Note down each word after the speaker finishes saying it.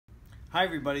Hi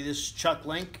everybody, this is Chuck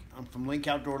Link. I'm from Link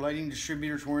Outdoor Lighting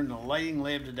Distributors. We're in the lighting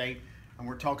lab today and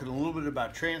we're talking a little bit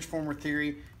about transformer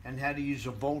theory and how to use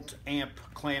a volt amp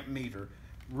clamp meter.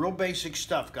 Real basic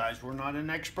stuff, guys. We're not an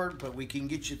expert, but we can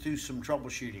get you through some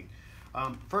troubleshooting.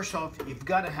 First off, you've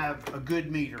got to have a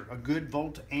good meter, a good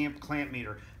volt amp clamp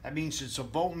meter. That means it's a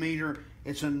volt meter,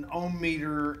 it's an ohm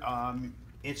meter,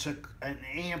 it's an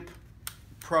amp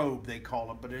probe they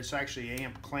call it, but it's actually an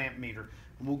amp clamp meter.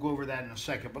 And we'll go over that in a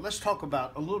second. But let's talk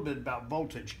about a little bit about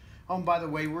voltage. Oh, and by the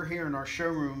way, we're here in our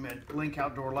showroom at Link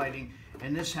Outdoor Lighting,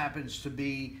 and this happens to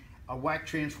be a WAC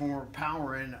transformer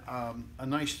powering a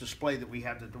nice display that we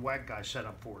have that the WAC guy set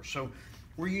up for us. So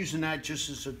we're using that just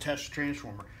as a test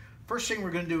transformer. First thing we're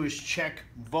going to do is check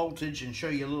voltage and show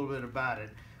you a little bit about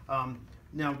it.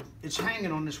 Now, it's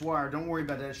hanging on this wire. Don't worry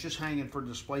about that. It's just hanging for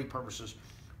display purposes.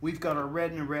 We've got our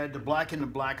red and the red, the black and the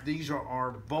black. These are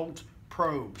our volt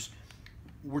probes.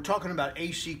 We're talking about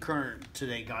AC current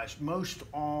today, guys. Most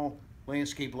all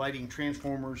landscape lighting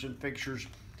transformers and fixtures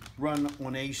run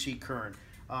on AC current.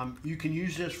 You can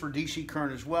use this for DC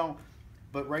current as well,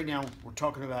 but right now we're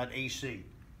talking about AC.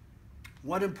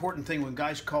 One important thing when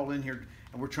guys call in here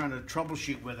and we're trying to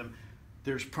troubleshoot with them,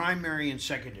 there's primary and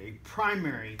secondary.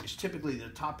 Primary is typically the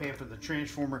top half of the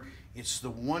transformer. It's the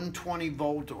 120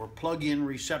 volt or plug-in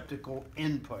receptacle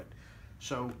input.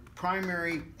 So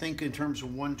primary, think in terms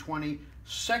of 120.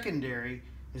 Secondary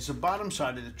is the bottom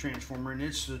side of the transformer, and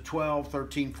it's the 12,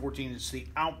 13, 14. It's the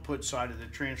output side of the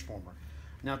transformer.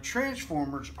 Now,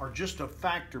 transformers are just a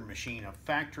factor machine, a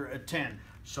factor of 10.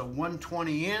 So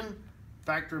 120 in,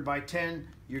 factor by 10,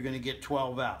 you're going to get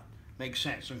 12 out. Makes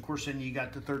sense. And of course, then you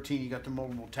got the 13, you got the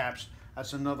multiple taps.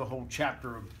 That's another whole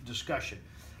chapter of discussion.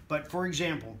 But for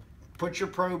example, put your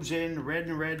probes in, the red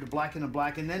and the red, the black and the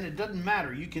black, and then it doesn't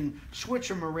matter. You can switch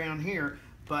them around here,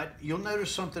 but you'll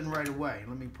notice something right away.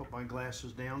 Let me put my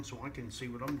glasses down so I can see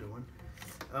what I'm doing.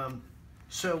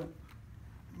 So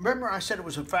remember I said it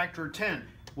was a factor of 10.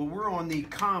 Well, we're on the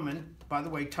common. By the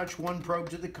way, touch one probe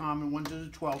to the common, one to the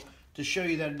 12, to show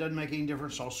you that it doesn't make any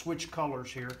difference. I'll switch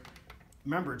colors here.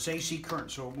 Remember, it's AC current,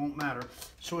 so it won't matter.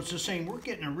 So it's the same. We're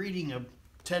getting a reading of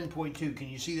 10.2. Can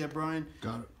you see that, Brian?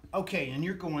 Got it. Okay, and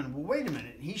you're going, well, wait a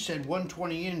minute. He said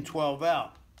 120 in, 12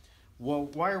 out. Well,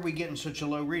 why are we getting such a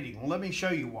low reading? Well, let me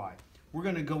show you why. We're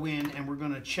going to go in and we're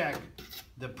going to check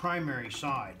the primary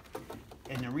side.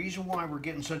 And the reason why we're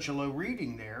getting such a low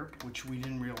reading there, which we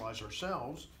didn't realize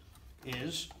ourselves,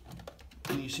 is,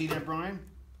 can you see that, Brian?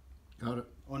 Got it.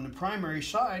 On the primary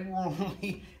side,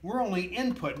 we're only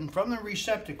inputting from the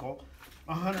receptacle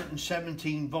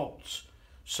 117 volts.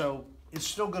 So it's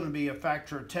still going to be a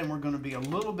factor of 10. We're going to be a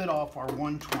little bit off our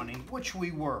 120, which we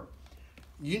were.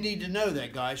 You need to know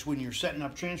that, guys, when you're setting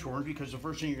up transformers, because the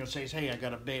first thing you're going to say is, hey, I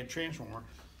got a bad transformer.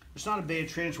 It's not a bad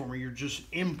transformer. You're just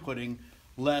inputting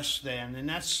less than, and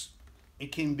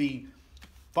it can be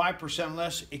 5%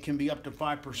 less. It can be up to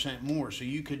 5% more. So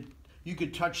you could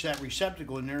touch that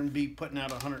receptacle in there and be putting out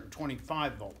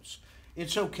 125 volts.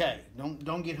 It's okay.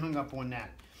 Don't get hung up on that.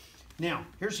 Now,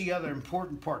 here's the other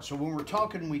important part. So when we're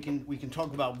talking, we can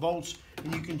talk about volts,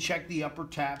 and you can check the upper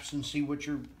taps and see what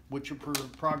your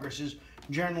progress is.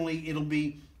 Generally, it'll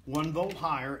be 1 volt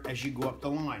higher as you go up the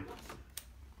line.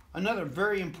 Another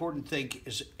very important thing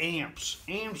is amps.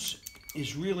 Amps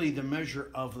is really the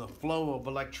measure of the flow of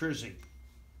electricity.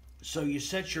 So you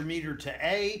set your meter to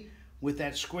A with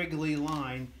that squiggly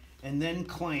line, and then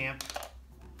clamp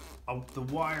the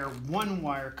wire, one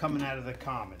wire coming out of the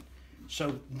common.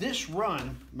 So this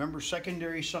run, remember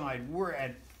secondary side, we're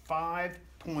at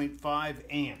 5.5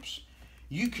 amps.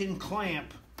 You can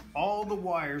clamp all the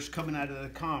wires coming out of the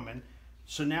common,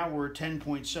 so now we're at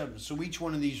 10.7. So each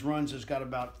one of these runs has got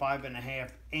about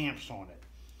 5.5 amps on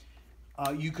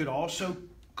it. You could also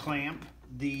clamp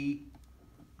the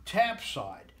tap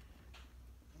side,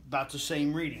 about the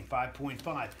same reading,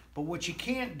 5.5. But what you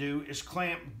can't do is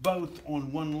clamp both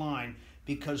on one line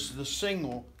because the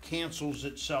signal cancels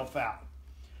itself out.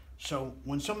 So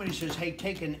when somebody says, hey,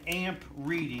 take an amp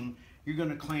reading, you're going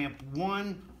to clamp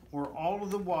one or all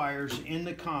of the wires in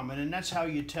the common, and that's how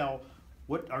you tell,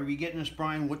 what are you getting this,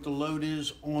 Brian, what the load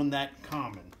is on that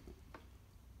common.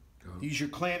 Use your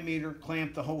clamp meter,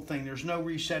 clamp the whole thing. There's no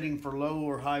resetting for low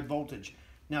or high voltage.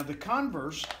 Now the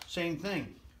converse, same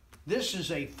thing. This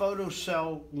is a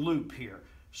photocell loop here.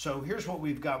 So here's what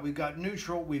we've got. We've got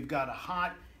neutral, we've got a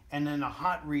hot, and then a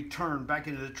hot return back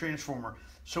into the transformer.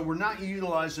 So we're not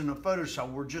utilizing a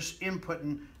photocell, we're just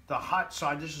inputting the hot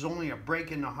side. This is only a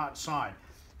break in the hot side.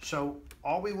 So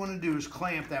all we want to do is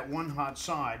clamp that one hot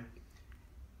side,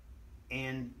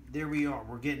 and there we are.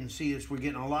 We're getting, see this, we're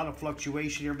getting a lot of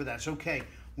fluctuation here, but that's okay.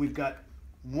 We've got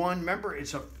remember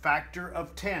it's a factor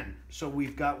of 10. So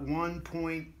we've got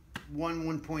 1.1,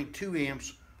 1.2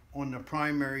 amps on the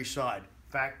primary side,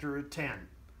 factor of 10.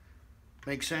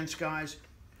 Make sense, guys?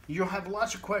 You'll have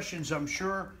lots of questions, I'm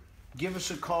sure. Give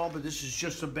us a call, but this is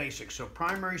just a basic. So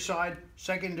primary side,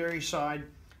 secondary side,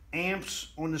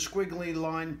 amps on the squiggly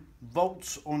line,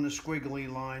 volts on the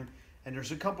squiggly line, and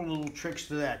there's a couple little tricks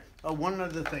to that. Oh, one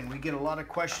other thing, we get a lot of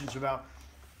questions about,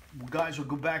 guys will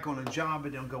go back on a job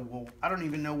and they'll go, well, I don't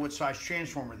even know what size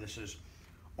transformer this is.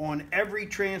 On every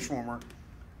transformer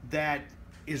that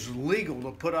is legal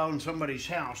to put on somebody's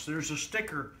house, there's a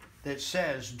sticker that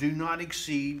says do not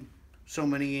exceed so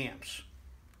many amps.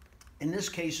 In this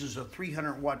case is a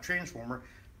 300 watt transformer,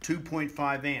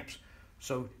 2.5 amps.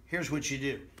 So here's what you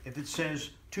do. If it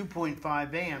says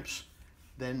 2.5 amps,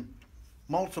 then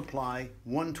multiply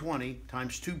 120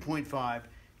 times 2.5,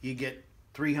 you get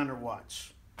 300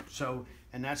 watts. So,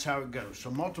 and that's how it goes. So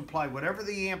multiply whatever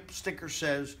the amp sticker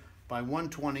says by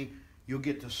 120, you'll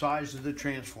get the size of the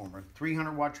transformer.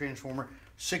 300 watt transformer,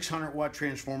 600 watt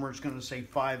transformer is going to say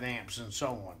 5 amps and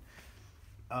so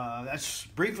on. That's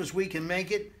brief as we can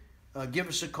make it. Give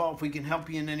us a call if we can help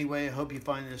you in any way. I hope you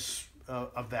find this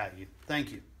of value.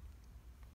 Thank you.